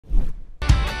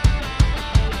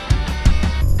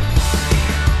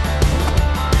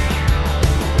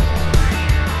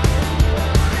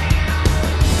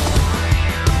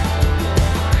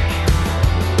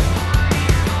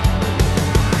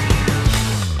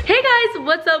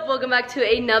welcome back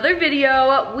to another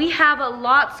video. We have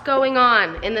lots going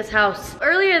on in this house.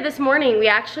 Earlier this morning, we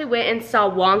actually went and saw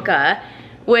Wonka,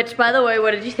 which, by the way,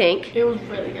 what did you think? It was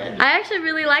really good. I actually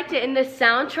really liked it, and the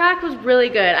soundtrack was really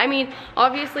good. I mean,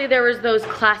 obviously there was those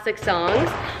classic songs,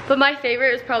 but my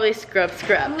favorite was probably Scrub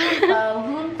Scrub.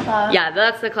 Yeah,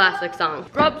 that's the classic song.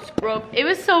 Scrub Scrub. It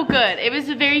was so good. It was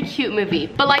a very cute movie.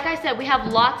 But like I said, we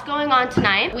have lots going on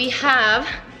tonight. We have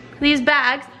these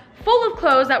bags full of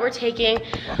clothes that we're taking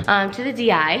to the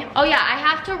DI. Oh yeah, I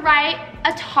have to write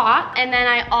a talk, and then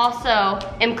I also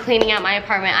am cleaning out my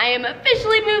apartment. I am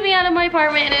officially moving out of my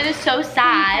apartment, and it is so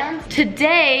sad.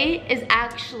 Today is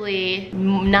actually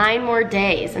 9 more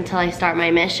days until I start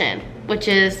my mission, which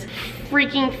is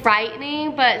freaking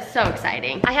frightening, but so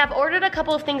exciting. I have ordered a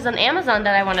couple of things on Amazon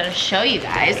that I wanted to show you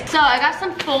guys. So I got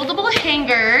some foldable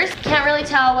hangers. Can't really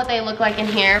tell what they look like in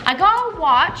here. I got a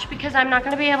watch because I'm not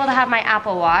gonna be able to have my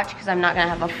Apple Watch because I'm not gonna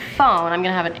have a phone. I'm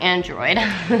gonna have an Android.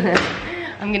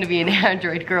 I'm gonna be an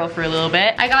Android girl for a little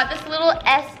bit. I got this little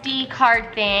SD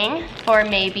card thing for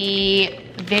maybe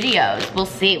videos. We'll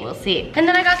see, we'll see. And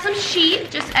then I got some sheets,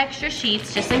 just extra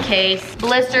sheets, just in case.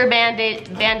 Blister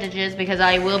bandages, because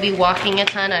I will be walking a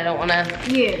ton. I don't wanna.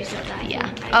 Years of that.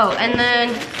 Yeah. Oh, and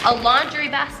then a laundry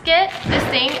basket. This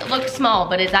thing looks small,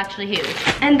 but it's actually huge.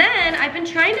 And then I've been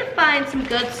trying to find some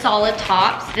good solid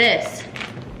tops. This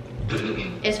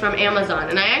is from Amazon,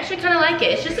 and I actually kind of like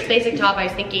it. It's just a basic top. I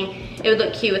was thinking it would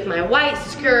look cute with my white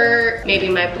skirt, maybe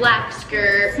my black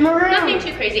skirt. Maroon. Nothing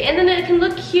too crazy. And then it can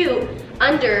look cute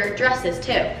under dresses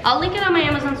too. I'll link it on my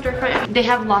Amazon storefront. They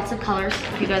have lots of colors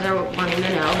if you guys are wanting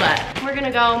to know, but we're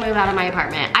gonna go move out of my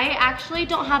apartment. I actually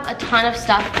don't have a ton of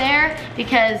stuff there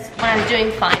because when I was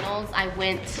doing finals, I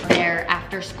went there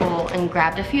after school and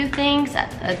grabbed a few things,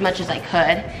 as much as I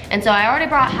could. And so I already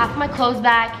brought half of my clothes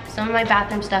back, some of my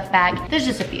bathroom stuff back. There's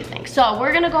just a few things. So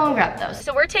we're gonna go and grab those.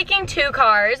 So we're taking 2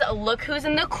 cars. Look who's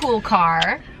in the cool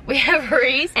car. We have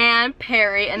Reese and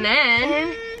Perry, and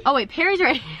then, oh wait, Perry's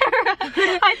right here.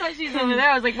 I thought she was over there.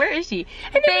 I was like, where is she?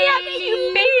 And then we have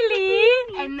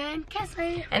Bailey. And then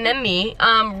Kesley. And then me.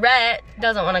 Rhett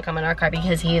doesn't want to come in our car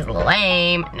because he's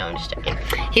lame. No, I'm just joking.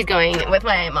 He's going with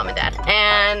my mom and dad.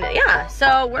 And yeah,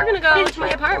 so we're gonna go to my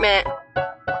apartment.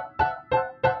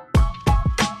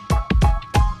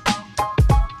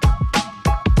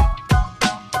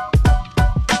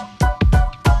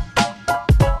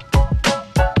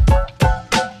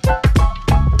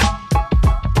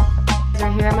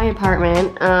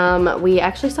 Apartment. We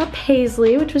actually saw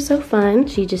Paisley, which was so fun.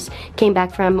 She just came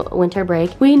back from winter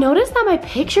break. We noticed that my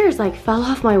pictures like fell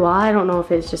off my wall. I don't know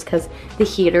if it's just because the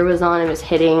heater was on and was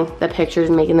hitting the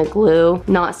pictures, making the glue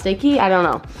not sticky. I don't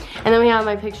know. And then we have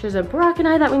my pictures of Brock and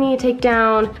I that we need to take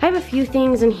down. I have a few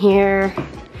things in here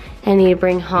I need to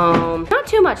bring home. Not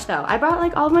too much though. I brought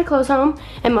like all of my clothes home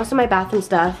and most of my bathroom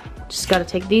stuff. Just gotta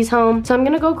take these home. So I'm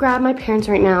gonna go grab my parents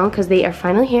right now because they are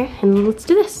finally here, and let's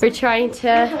do this. We're trying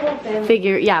to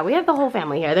figure, yeah, we have the whole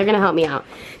family here. They're gonna help me out.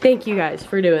 Thank you guys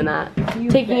for doing that.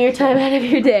 Taking your time out of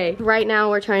your day. Right now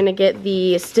we're trying to get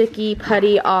the sticky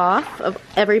putty off of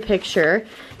every picture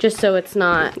just so it's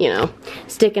not, you know,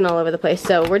 sticking all over the place.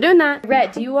 So we're doing that.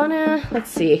 Rhett, do you wanna, let's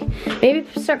see, maybe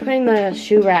start putting the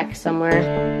shoe rack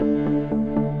somewhere.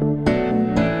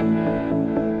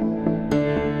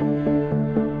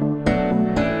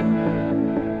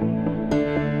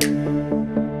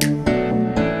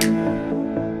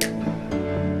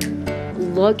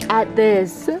 Look at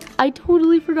this. I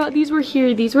totally forgot these were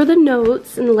here. These were the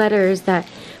notes and letters that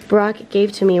Brock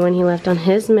gave to me when he left on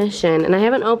his mission. And I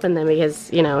haven't opened them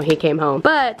because, you know, he came home.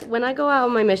 But when I go out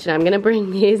on my mission, I'm gonna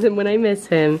bring these, and when I miss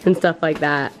him and stuff like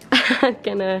that, I'm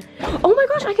gonna, oh my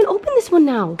gosh, I can open this one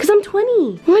now because I'm 20.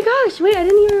 Oh my gosh, wait, I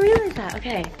didn't even realize that.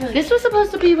 Okay. This was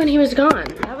supposed to be when he was gone.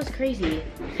 That was crazy.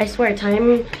 I swear,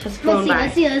 time has flown by.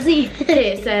 Let's see.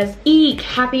 Okay, it says, Eek,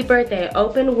 happy birthday.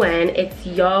 Open when it's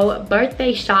your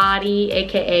birthday, shoddy,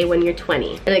 AKA when you're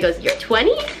 20. And it goes, you're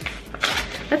 20?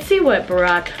 Let's see what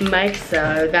Brock Mike's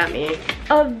got me.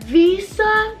 A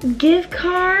Visa gift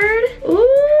card? Ooh,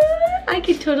 I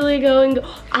could totally go and go.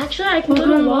 Actually, I can go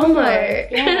to Walmart.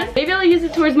 Yeah. Maybe I'll use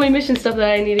it towards my mission stuff that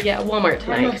I need to get at Walmart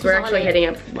tonight because we're actually heading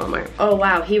up to Walmart. Oh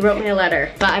wow, he wrote me a letter,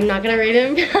 but I'm not gonna read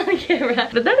him on camera.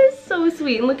 But that is so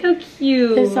sweet, and look how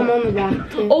cute. There's some on the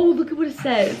back too. Oh, look at what it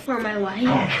says. For my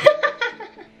wife.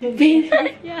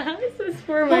 Yeah, this is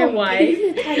for my wife.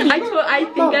 I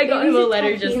think I got him a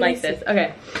letter just like this.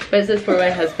 Okay, but this is for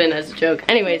my husband as a joke.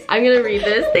 Anyways, I'm gonna read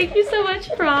this. Thank you so much,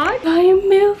 Brock. I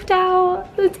moved out.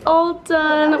 It's all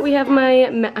done. We have my,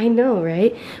 I know,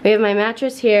 right? We have my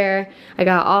mattress here. I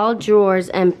got all drawers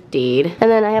emptied.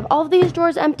 And then I have all of these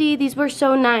drawers empty. These were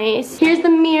so nice. Here's the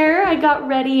mirror I got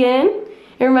ready in.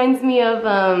 It reminds me of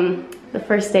the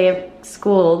first day of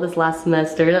school this last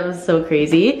semester. That was so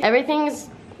crazy. Everything's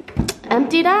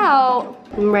emptied out.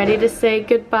 I'm ready to say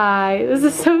goodbye. This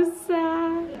is so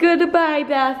sad. Goodbye,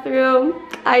 bathroom.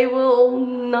 I will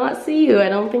not see you, I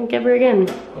don't think, ever again.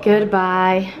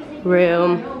 Goodbye,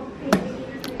 room.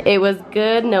 It was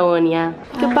good knowing ya.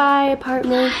 Goodbye,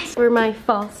 apartment, for my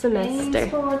fall semester.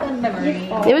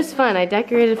 It was fun. I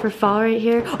decorated for fall right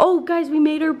here. Oh, guys, we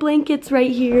made our blankets right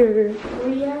here. Oh,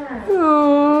 yeah.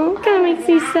 Oh, kind of makes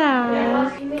me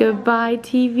sad. Goodbye,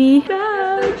 TV.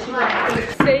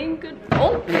 Bye. Saying good.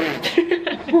 Oh.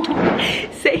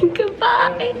 Saying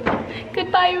goodbye.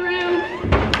 Goodbye, room.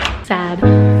 Sad.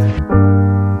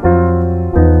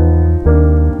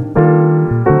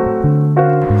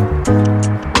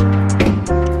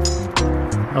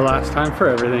 Last time for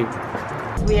everything.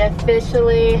 We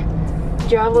officially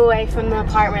drove away from the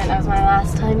apartment. That was my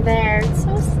last time there. It's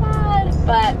so sad,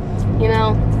 but you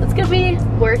know, it's gonna be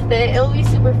worth it. It'll be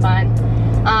super fun.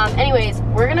 Anyways,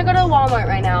 we're gonna go to Walmart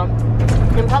right now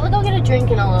and probably go get a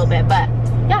drink in a little bit, but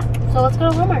yeah, so let's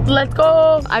go to Walmart. Let's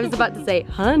go. I was about to say,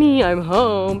 honey, I'm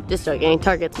home. Just joking,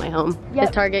 Target's my home. Yep.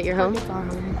 Is Target your home? Target's our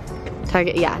home.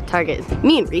 Target, yeah, Target.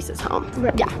 Me and Reese is home.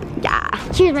 Right. Yeah.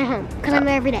 Cheers, my home, because I'm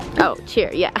there every day. Oh,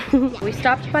 cheer, yeah. We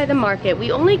stopped by the market.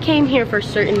 We only came here for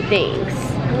certain things.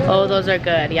 Oh, those are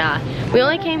good, yeah. We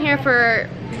only came here for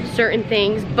certain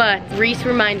things, but Reese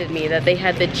reminded me that they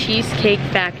had the Cheesecake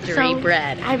Factory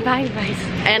bread. I'm buying rice.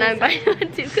 And I'm buying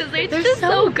one too, because they're just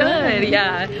so good.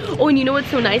 Yeah. Oh, and you know what's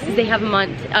so nice is they have a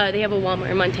Walmart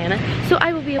in Montana, so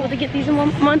I will be able to get these in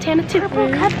Montana too.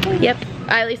 Yep.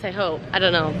 At least I hope. I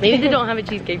don't know. Maybe they don't have a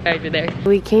Cheesecake Factory there.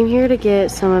 We came here to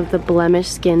get some of the blemish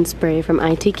skin spray from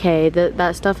ITK.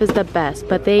 That stuff is the best,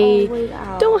 but they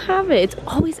don't have it. It's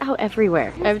always out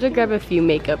everywhere. I have to grab a few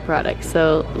makeup products,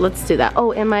 so let's do that.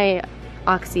 Oh, and my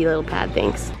Oxy little pad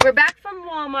things. We're back from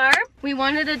Walmart. We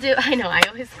wanted to do, I know, I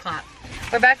always clap.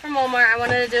 We're back from Walmart. I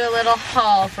wanted to do a little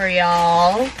haul for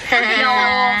y'all. So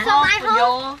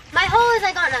my haul is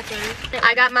I got nothing.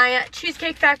 I got my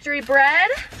Cheesecake Factory bread,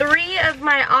 3 of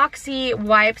my Oxy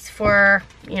wipes for,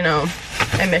 you know,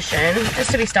 my mission,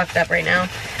 just to be stocked up right now.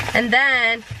 And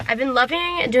then I've been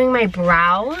loving doing my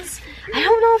brows. I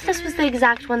don't know if this was the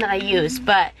exact one that I used,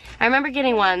 but I remember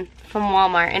getting one from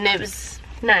Walmart and it was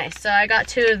nice. So I got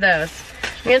 2 of those.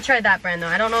 I'm gonna try that brand though.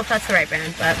 I don't know if that's the right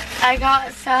brand, but. I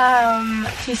got some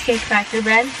Cheesecake Factory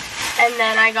bread. And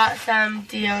then I got some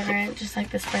deodorant, just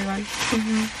like the spray one.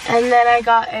 And then I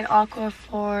got an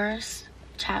Aquaphor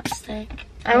chapstick.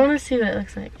 I want to see what it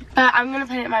looks like. But I'm gonna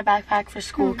put it in my backpack for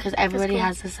school because everybody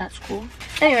has this at school.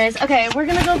 Anyways, okay, we're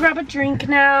gonna go grab a drink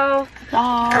now.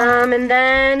 And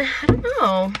then, I don't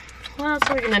know. What else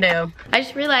are we gonna do? I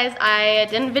just realized I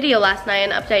didn't video last night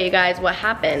and update you guys what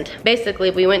happened. Basically,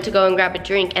 we went to go and grab a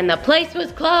drink and the place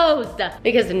was closed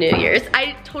because of New Year's.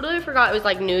 I totally forgot it was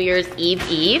like New Year's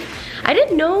Eve. I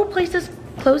didn't know places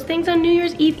close things on New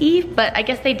Year's Eve, but I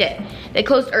guess they did. They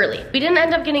closed early. We didn't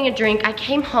end up getting a drink. I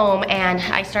came home and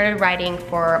I started writing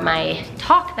for my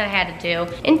talk that I had to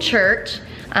do in church.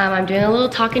 I'm doing a little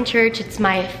talk in church. It's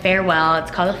my farewell.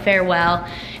 It's called a farewell.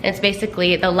 And it's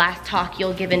basically the last talk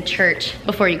you'll give in church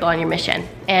before you go on your mission.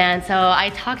 And so I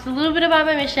talked a little bit about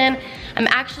my mission. I'm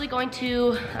actually going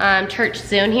to church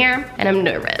soon here, and I'm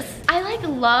nervous. I like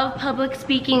love public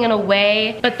speaking in a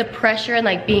way, but the pressure and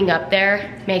like being up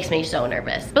there makes me so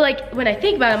nervous. But like when I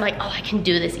think about it, I'm like, oh, I can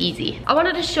do this easy. I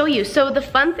wanted to show you. So the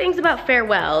fun things about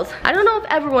farewells, I don't know if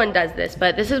everyone does this,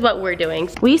 but this is what we're doing.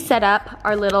 We set up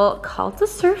our little call to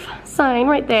surf sign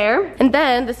right there. And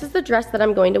then this is the dress that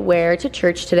I'm going to wear to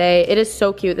church today. It is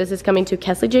so cute. This is coming to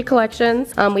Kesley Jade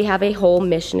Collections. We have a whole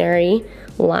missionary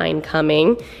line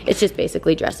coming. It's just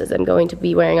basically dresses I'm going to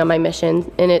be wearing on my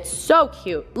mission, and it's so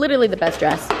cute. Literally the best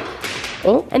dress.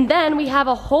 Oh, and then we have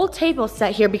a whole table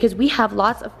set here because we have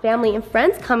lots of family and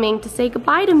friends coming to say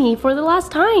goodbye to me for the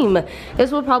last time.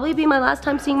 This will probably be my last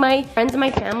time seeing my friends and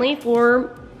my family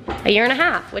for a year and a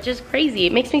half, which is crazy.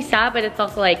 It makes me sad, but it's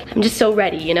also like, I'm just so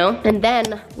ready, you know? And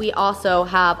then we also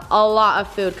have a lot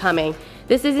of food coming.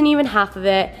 This isn't even half of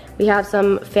it. We have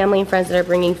some family and friends that are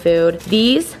bringing food.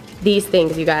 These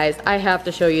things, you guys, I have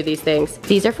to show you these things.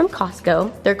 These are from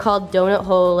Costco. They're called donut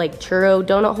hole, like churro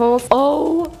donut holes.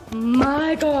 Oh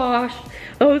my gosh.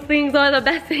 Those things are the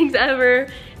best things ever.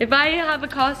 If I have a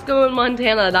Costco in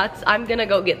Montana, I'm gonna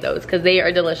go get those because they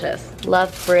are delicious.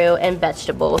 Love fruit and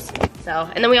vegetables. So,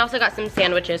 and then we also got some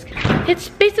sandwiches. It's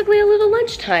basically a little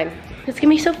lunchtime. It's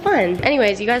gonna be so fun.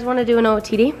 Anyways, you guys wanna do an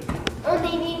OOTD? Oh,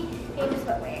 maybe famous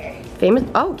footwear. Famous,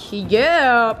 oh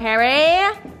cute,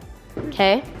 Perry.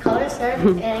 Okay. Color surf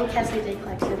and Kesley Jade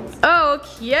collections. Oh,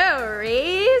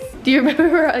 cute. Do you remember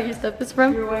where all your stuff is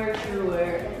from? True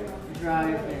wear,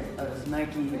 drive,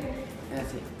 Nike,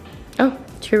 that's it. Oh,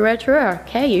 true wear.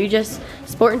 Okay, you just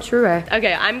sporting true wear.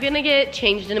 Okay, I'm gonna get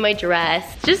changed into my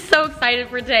dress. Just so excited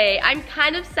for today. I'm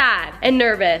kind of sad and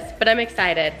nervous, but I'm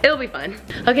excited. It'll be fun.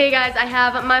 Okay guys, I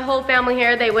have my whole family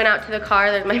here. They went out to the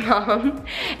car. There's my mom.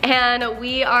 And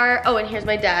we are, oh, and here's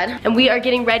my dad. And we are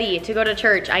getting ready to go to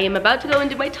church. I am about to go and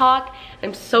do my talk.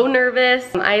 I'm so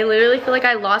nervous. I literally feel like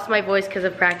I lost my voice because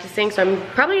of practicing, so I'm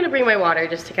probably gonna bring my water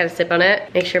just to kind of sip on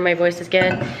it, make sure my voice is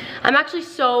good. I'm actually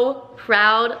so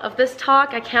proud of this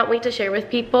talk. I can't wait to share with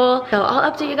people. So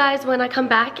I'll update you guys when I come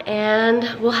back,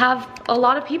 and we'll have a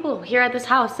lot of people here at this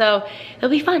house, so it'll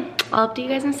be fun. I'll update you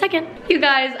guys in a second. You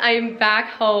guys, I'm back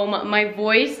home. My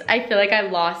voice, I feel like I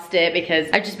lost it because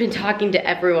I've just been talking to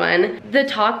everyone. The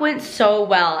talk went so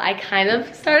well. I kind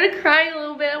of started crying a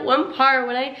little bit at one part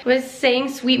when I was saying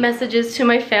sweet messages to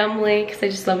my family because I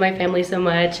just love my family so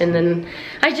much, and then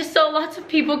I just saw lots of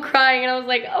people crying and I was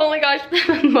like, oh my gosh.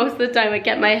 Most of the time I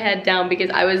kept my head down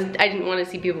because I didn't want to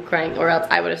see people crying, or else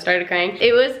I would have started crying.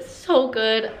 It was so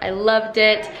good. I loved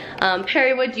it.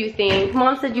 Perry, what do you think?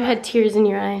 Mom said you had tears in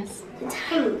your eyes.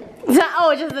 Tiny.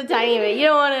 Oh, just a tiny bit.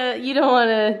 You don't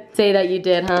wanna say that you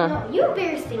did, huh? No, you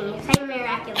embarrassed me. I'm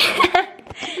miraculous.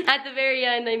 At the very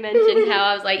end, I mentioned how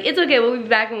I was like, it's okay, we'll be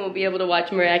back and we'll be able to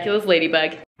watch Miraculous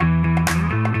Ladybug.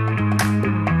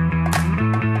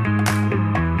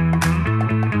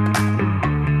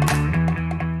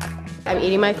 I'm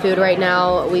eating my food right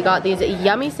now. We got these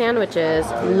yummy sandwiches,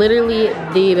 literally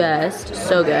the best,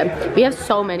 so good. We have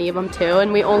so many of them too,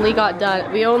 and we only got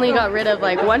rid of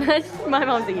like one. My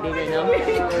mom's eating right now.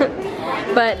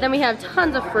 But then we have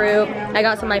tons of fruit. I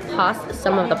got some of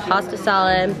the pasta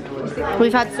salad.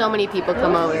 We've had so many people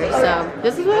come over, so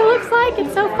this is what it looks like.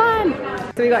 It's so fun.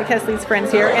 So we got Kesley's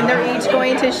friends here, and they're each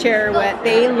going to share what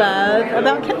they love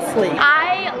about Kesley.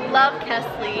 I love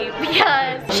Kesley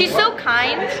because she's so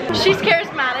kind, she's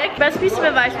charismatic. Best piece of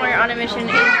advice when you're on a mission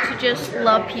is to just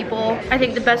love people. I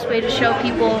think the best way to show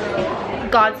people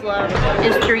God's love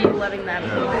is through you loving them.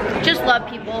 Just love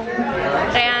people,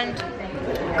 and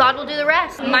God will do the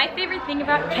rest. My favorite thing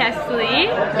about Kesley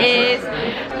is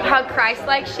how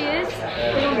Christ-like she is,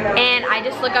 and I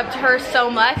just look up to her so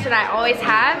much, and I always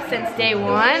have since day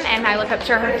one, and I look up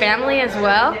to her family as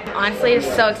well. Honestly, I'm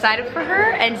so excited for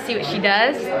her and to see what she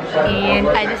does, and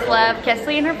I just love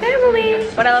Kesley and her family.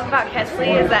 What I love about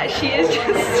Kesley is that she is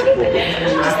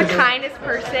just the kindest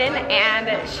person,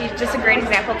 and she's just a great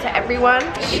example to everyone.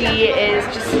 She is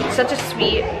just such a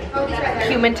sweet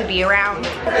human to be around.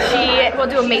 She will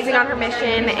do amazing on her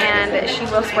mission, and she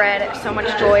will spread so much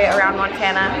joy around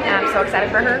Montana, and I'm so excited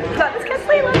for her. So,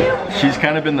 Kesley, I love you. She's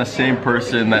kind of been the same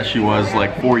person that she was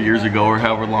like 4 years ago or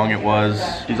however long it was.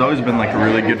 She's always been like a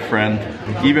really good friend.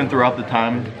 Even throughout the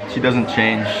time, she doesn't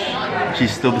change.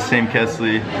 She's still the same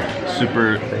Kesley,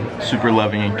 super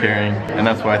loving and caring, and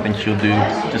that's why I think she'll do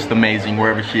just amazing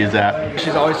wherever she is at.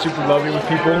 She's always super loving with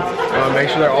people, make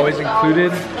sure they're always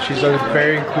included. She's a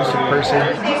very inclusive person.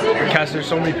 Kesley, there's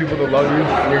so many people that love you,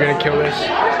 and you're gonna kill this.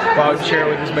 But I'll share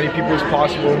it with as many people as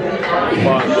possible.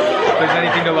 But if there's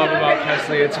anything to love about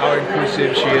Kesley, it's how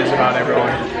inclusive she is about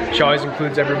everyone. She always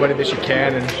includes everybody that she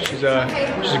can, and she's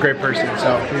a great person.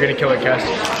 So you're gonna kill it,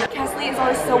 Kesley. Kesley is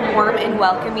always so warm and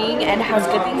welcoming and has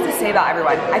good things to say about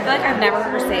everyone. I feel like I've never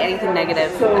heard her say anything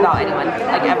negative about anyone,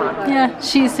 like ever. Yeah,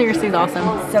 she seriously is awesome.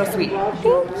 So sweet.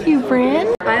 Thank you,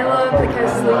 Bryn. I love that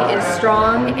Kesley is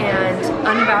strong and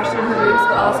unabashed in her beliefs,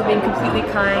 but also being completely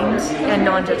kind and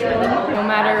non-judgmental. No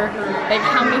matter like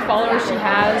how many followers she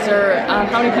has or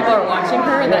how many people are watching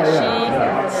her, that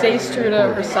she stays true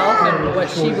to herself and what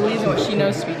she believes and what she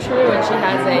knows to be true, and she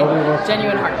has a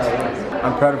genuine heart.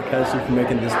 I'm proud of Kesley for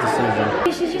making this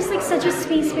decision. She's just like such a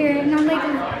sweet spirit, and I'm like,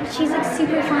 she's like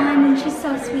super fun and she's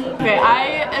so sweet. Okay,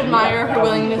 I admire her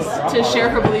willingness to share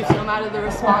her beliefs no matter the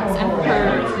response, and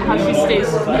how she stays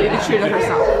completely true to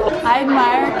herself. I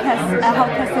admire how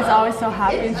Kesley's always so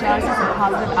happy, and she always has a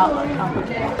positive outlook on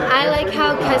people. I like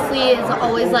how Kesley is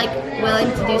always like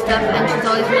willing to do stuff, and she's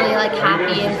always really like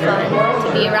happy and fun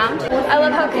to be around. I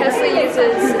love how Kesley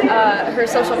uses her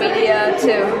social media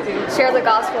to share the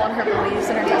gospel and her beliefs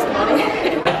and her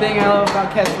testimony. The thing I love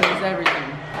about Kesley is everything.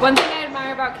 One thing I admire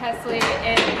admire about Kesley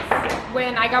is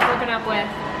when I got broken up with,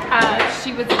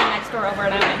 she was living next door over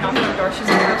and I went and knocked on her door. She was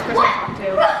the first person I talked to.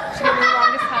 She gave me the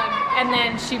longest hug and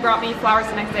then she brought me flowers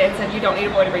the next day and said, you don't need a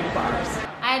boy to bring you flowers.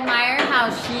 I admire how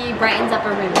she brightens up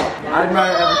her room. I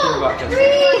admire everything about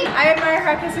Kesley. I admire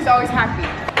how Kesley's always happy.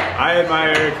 I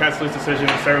admire Kesley's decision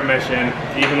to serve a mission,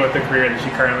 even with the career that she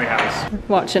currently has.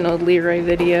 Watching old Leroy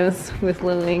videos with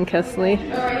Lily and Kesley.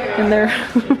 And their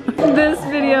this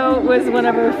video was one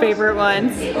of our favorite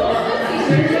ones.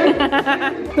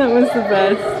 That was the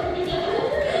best.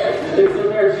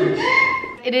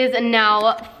 It is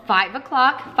now 5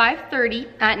 o'clock, 5:30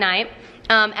 at night.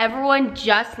 Everyone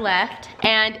just left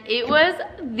and it was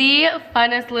the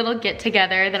funnest little get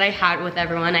together that I had with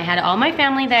everyone. I had all my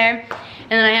family there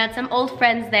and then I had some old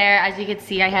friends there. As you can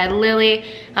see, I had Lily,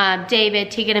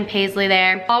 David, Tegan, and Paisley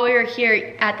there. While we were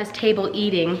here at this table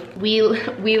eating, we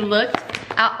looked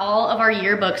at all of our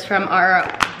yearbooks from our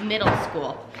middle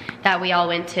school that we all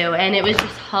went to, and it was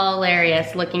just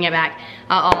hilarious looking back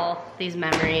at all these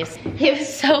memories. It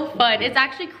was so fun. It's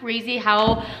actually crazy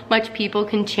how much people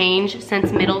can change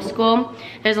since middle school.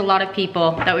 There's a lot of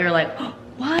people that we were like, oh,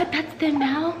 what, that's them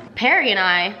now? Perry and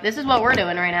I, this is what we're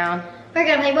doing right now. We're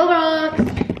gonna play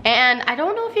Roblox. And I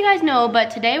don't know if you guys know, but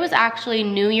today was actually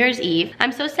New Year's Eve.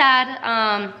 I'm so sad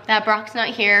that Brock's not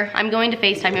here. I'm going to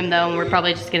FaceTime him though, and we're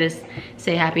probably just gonna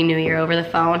say Happy New Year over the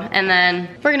phone. And then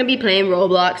we're gonna be playing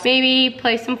Roblox. Maybe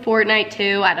play some Fortnite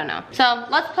too, I don't know. So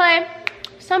let's play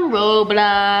some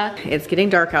Roblox. It's getting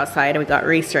dark outside and we got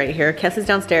Reese right here. Kesley's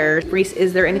downstairs. Reese,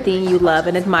 is there anything you love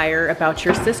and admire about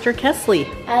your sister Kesley?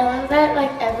 I love that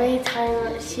like every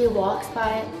time she walks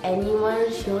by anyone,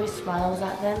 she always smiles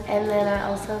at them. And then I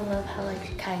also love how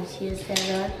like kind she is to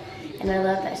everyone. And I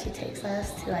love that she takes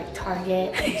us to like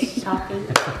Target and shopping.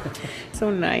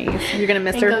 So nice. You're gonna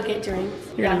miss her? And go get drinks.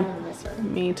 Yeah, I'm gonna miss her.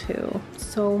 Me too,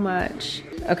 so much.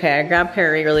 Okay, I grabbed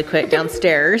Perry really quick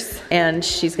downstairs and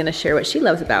she's gonna share what she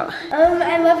loves about.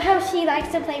 I love how she likes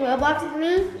to play Roblox with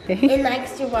me and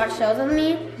likes to watch shows with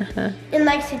me and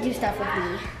likes to do stuff with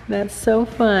me. That's so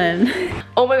fun.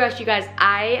 Oh my gosh, you guys,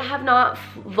 I have not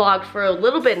vlogged for a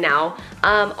little bit now.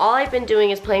 All I've been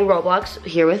doing is playing Roblox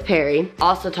here with Perry,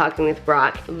 also talking with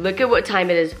Brock. Look at what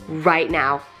time it is right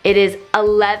now. It is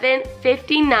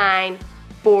 11:59,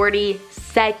 40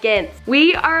 seconds.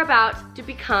 We are about to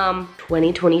become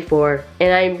 2024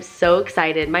 and I'm so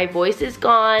excited. My voice is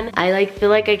gone. I like feel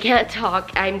like I can't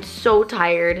talk. I'm so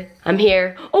tired. I'm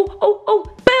here. Oh,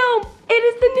 boom! It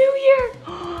is the new year.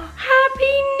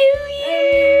 Happy New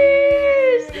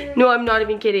Year's! No, I'm not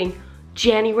even kidding.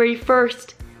 January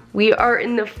 1st. We are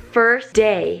in the first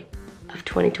day of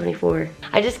 2024.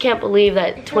 I just can't believe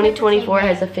that 2024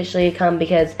 has officially come,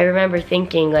 because I remember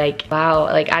thinking like, wow,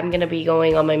 like I'm gonna be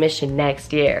going on my mission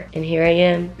next year. And here I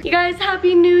am. You guys,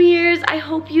 Happy New Year's. I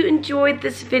hope you enjoyed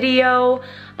this video.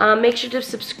 Make sure to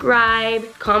subscribe,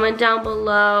 comment down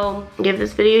below, give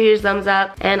this video a huge thumbs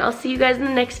up, and I'll see you guys in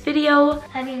the next video.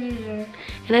 Happy New Year.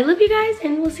 And I love you guys,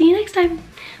 and we'll see you next time.